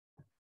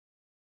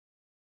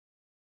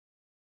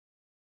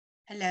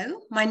Hello,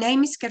 my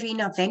name is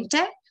Carina.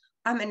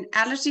 I'm an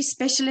allergy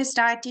specialist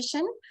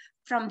dietitian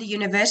from the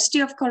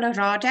University of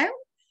Colorado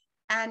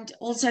and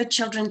also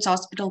Children's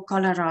Hospital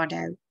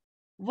Colorado.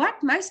 What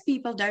most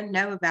people don't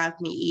know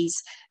about me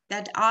is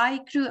that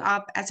I grew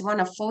up as one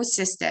of 4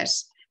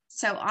 sisters.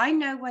 So I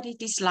know what it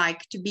is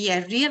like to be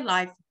a real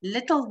life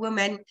little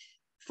woman,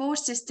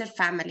 4-sister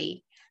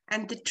family,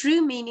 and the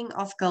true meaning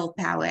of girl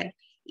power.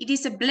 It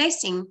is a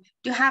blessing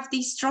to have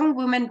these strong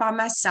women by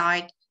my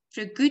side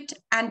through good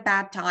and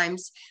bad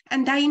times,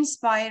 and they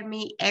inspire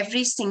me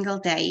every single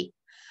day.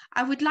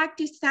 I would like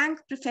to thank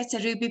Professor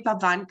Ruby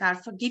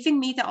Pavankar for giving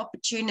me the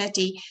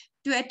opportunity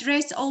to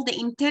address all the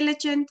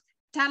intelligent,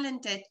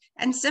 talented,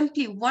 and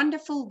simply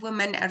wonderful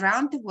women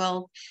around the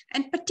world,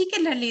 and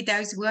particularly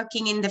those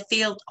working in the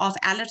field of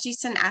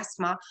allergies and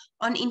asthma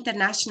on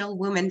International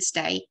Women's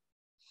Day.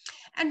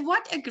 And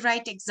what a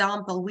great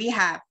example we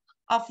have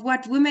of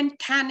what women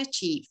can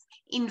achieve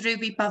in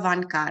Ruby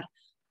Pavankar,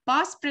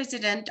 past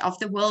president of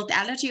the World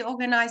Allergy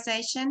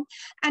Organization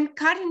and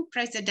current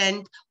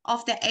president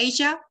of the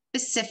Asia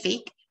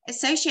Pacific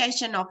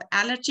Association of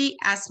Allergy,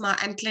 Asthma,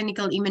 and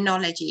Clinical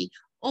Immunology,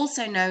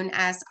 also known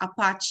as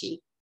AAAAI.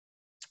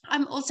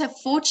 I'm also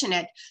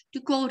fortunate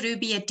to call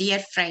Ruby a dear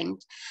friend.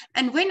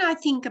 And when I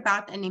think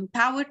about an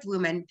empowered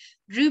woman,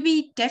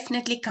 Ruby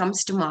definitely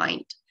comes to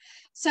mind.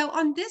 So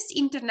on this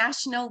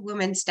International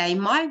Women's Day,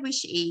 my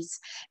wish is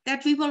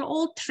that we will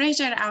all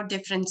treasure our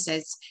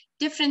differences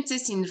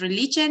in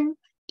religion,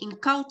 in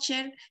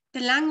culture, the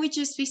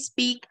languages we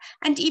speak,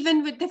 and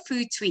even with the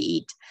foods we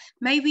eat.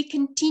 May we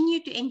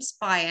continue to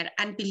inspire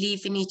and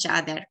believe in each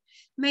other.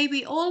 May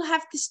we all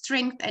have the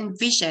strength and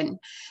vision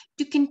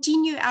to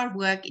continue our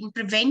work in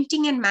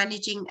preventing and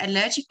managing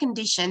allergic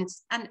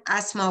conditions and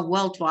asthma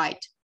worldwide.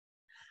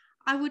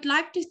 I would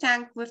like to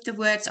thank with the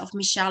words of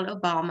Michelle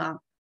Obama.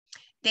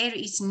 There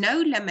is no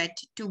limit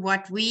to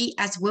what we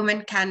as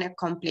women can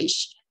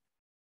accomplish.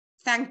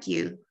 Thank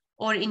you.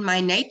 Or in my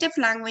native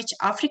language,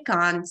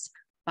 Afrikaans,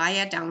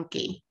 baie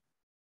dankie.